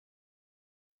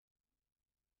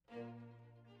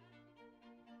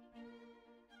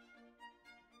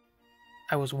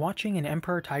I was watching an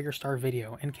Emperor Tiger Star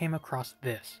video and came across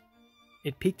this.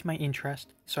 It piqued my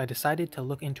interest, so I decided to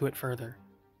look into it further.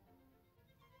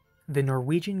 The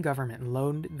Norwegian government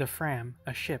loaned the Fram,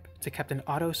 a ship, to Captain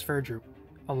Otto Sverdrup,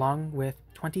 along with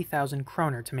 20,000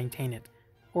 kroner to maintain it,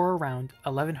 or around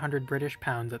 1,100 British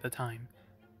pounds at the time.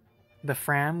 The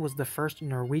Fram was the first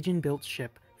Norwegian-built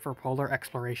ship for polar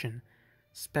exploration,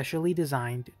 specially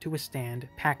designed to withstand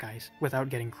pack ice without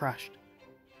getting crushed.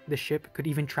 The ship could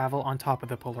even travel on top of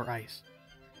the polar ice.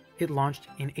 It launched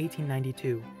in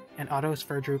 1892, and Otto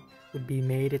Sverdrup would be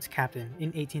made its captain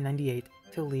in 1898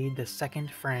 to lead the second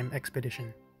Fram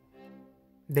expedition.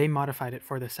 They modified it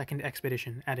for the second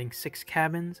expedition, adding 6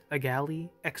 cabins, a galley,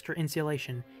 extra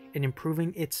insulation, and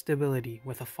improving its stability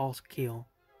with a false keel.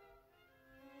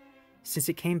 Since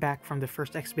it came back from the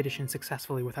first expedition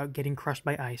successfully without getting crushed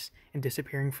by ice and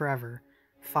disappearing forever,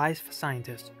 5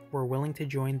 scientists were willing to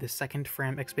join the second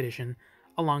Fram expedition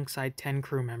alongside 10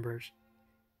 crew members.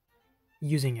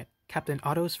 Using it, Captain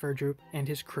Otto Sverdrup and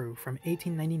his crew from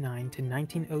 1899 to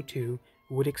 1902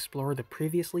 would explore the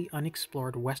previously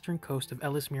unexplored western coast of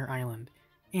Ellesmere Island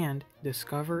and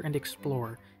discover and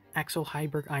explore Axel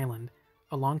Heiberg Island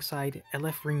alongside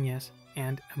Elef Ringnes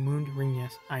and Amund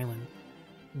Ringnes Island,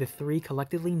 the 3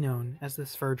 collectively known as the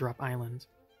Sverdrup Islands.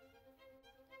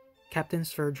 Captain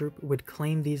Sverdrup would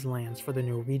claim these lands for the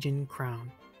Norwegian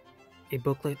crown. A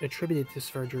booklet attributed to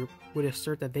Sverdrup would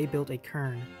assert that they built a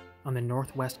cairn on the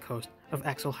northwest coast of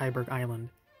Axel Heiberg Island,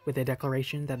 with a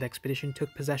declaration that the expedition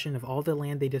took possession of all the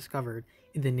land they discovered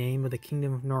in the name of the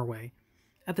Kingdom of Norway,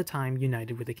 at the time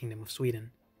united with the Kingdom of Sweden.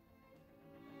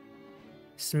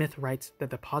 Smith writes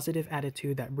that the positive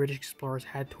attitude that British explorers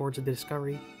had towards the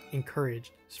discovery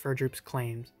encouraged Sverdrup's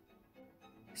claims.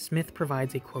 Smith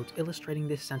provides a quote illustrating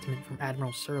this sentiment from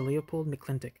Admiral Sir Leopold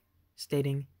McClintock,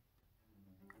 stating,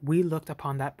 "We looked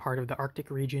upon that part of the Arctic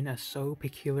region as so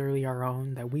peculiarly our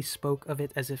own that we spoke of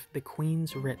it as if the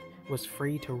Queen's writ was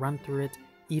free to run through it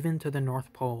even to the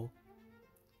North Pole.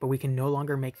 But we can no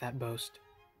longer make that boast.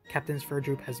 Captain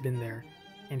Sverdrup has been there,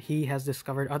 and he has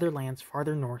discovered other lands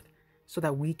farther north, so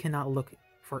that we cannot look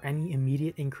for any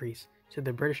immediate increase to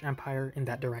the British Empire in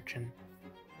that direction."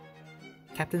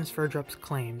 Captain Sverdrup's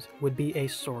claims would be a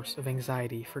source of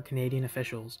anxiety for Canadian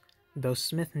officials, though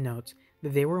Smith notes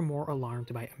that they were more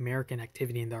alarmed by American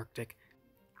activity in the Arctic,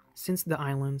 since the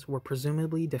islands were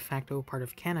presumably de facto part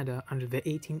of Canada under the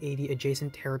 1880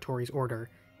 Adjacent Territories Order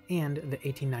and the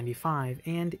 1895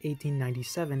 and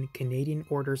 1897 Canadian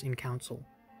Orders in Council.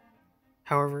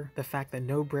 However, the fact that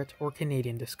no Brit or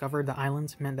Canadian discovered the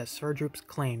islands meant that Sverdrup's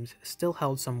claims still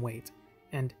held some weight,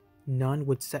 and none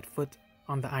would set foot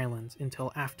on the islands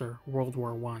until after World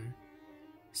War I.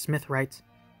 Smith writes,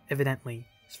 "Evidently,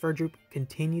 Sverdrup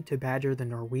continued to badger the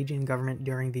Norwegian government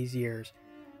during these years.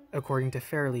 According to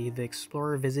Fairley, the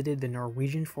explorer visited the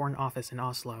Norwegian Foreign Office in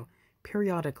Oslo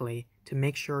periodically to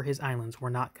make sure his islands were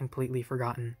not completely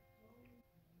forgotten."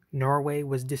 Norway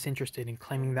was disinterested in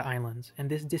claiming the islands, and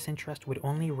this disinterest would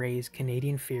only raise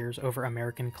Canadian fears over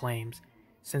American claims,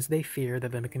 since they feared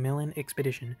that the Macmillan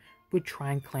expedition would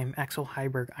try and claim Axel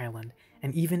Heiberg Island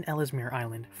and even Ellesmere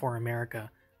Island for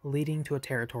America, leading to a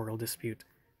territorial dispute.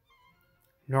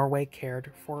 Norway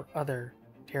cared for other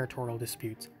territorial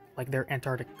disputes, like their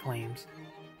Antarctic claims.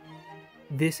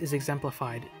 This is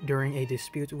exemplified during a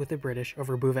dispute with the British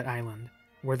over Bouvet Island,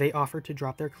 where they offered to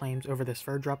drop their claims over the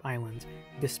Sverdrup Islands,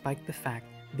 despite the fact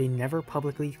they never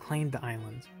publicly claimed the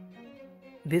islands.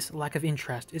 This lack of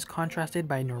interest is contrasted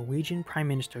by Norwegian Prime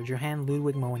Minister Johan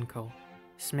Ludvig Mowinckel,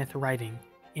 Smith writing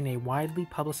in a widely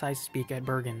publicized speech at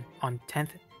Bergen on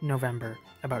 10th November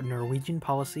about Norwegian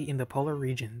policy in the polar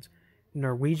regions.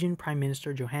 Norwegian Prime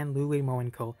Minister Johan Ludvig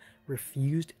Mowinckel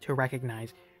refused to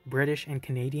recognize British and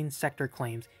Canadian sector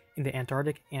claims in the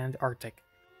Antarctic and Arctic,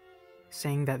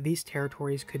 saying that these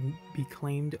territories could be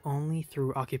claimed only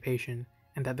through occupation,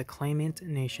 and that the claimant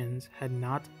nations had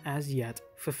not as yet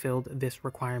fulfilled this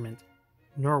requirement.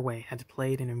 Norway had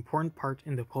played an important part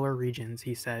in the polar regions,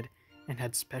 he said, and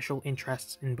had special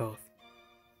interests in both.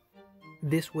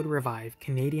 This would revive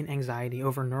Canadian anxiety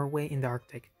over Norway in the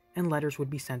Arctic, and letters would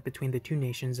be sent between the two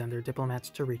nations and their diplomats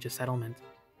to reach a settlement,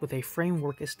 with a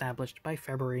framework established by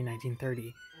February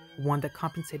 1930, one that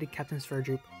compensated Captain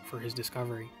Sverdrup for his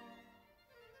discovery.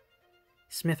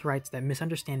 Smith writes that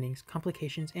misunderstandings,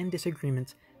 complications, and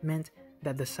disagreements meant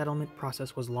that the settlement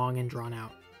process was long and drawn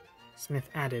out. Smith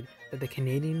added that the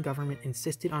Canadian government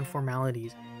insisted on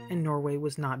formalities, and Norway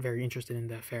was not very interested in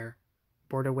the affair.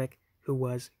 Bordewick, who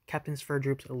was Captain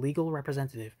Sverdrup's legal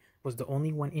representative, was the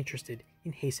only one interested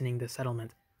in hastening the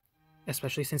settlement.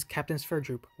 especially since Captain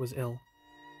Sverdrup was ill.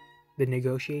 The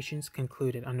negotiations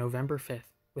concluded on November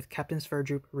 5th, with Captain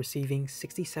Sverdrup receiving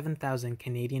 67,000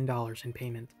 Canadian dollars in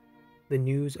payment. The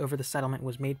news over the settlement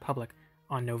was made public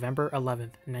on November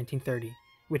 11th, 1930,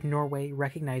 with Norway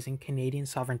recognizing Canadian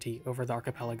sovereignty over the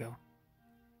archipelago.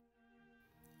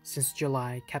 Since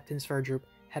July, Captain Sverdrup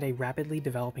had a rapidly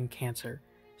developing cancer,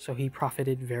 so he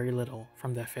profited very little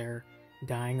from the affair,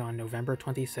 dying on November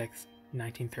 26,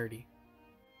 1930.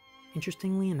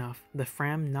 Interestingly enough, the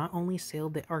Fram not only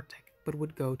sailed the Arctic, but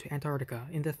would go to Antarctica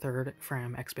in the third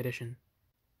Fram expedition.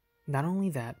 Not only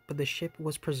that, but the ship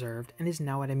was preserved and is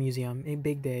now at a museum in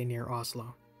Big Day near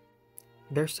Oslo.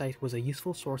 Their site was a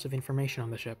useful source of information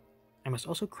on the ship. I must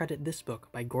also credit this book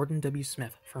by Gordon W.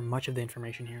 Smith for much of the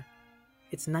information here.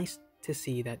 It's nice to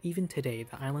see that even today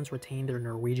the islands retain their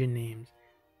Norwegian names.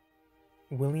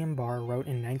 William Barr wrote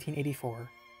in 1984,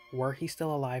 "Were he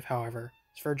still alive, however,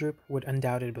 Sverdrup would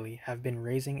undoubtedly have been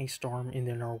raising a storm in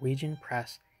the Norwegian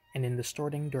press and in the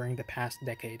Storting during the past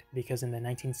decade, because in the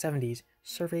 1970s,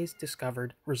 surveys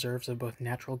discovered reserves of both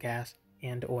natural gas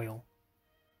and oil."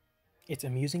 It's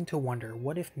amusing to wonder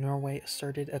what if Norway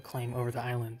asserted a claim over the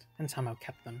islands and somehow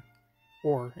kept them,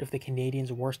 or if the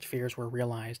Canadians' worst fears were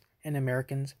realized and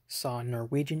Americans saw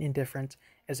Norwegian indifference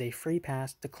as a free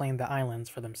pass to claim the islands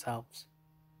for themselves.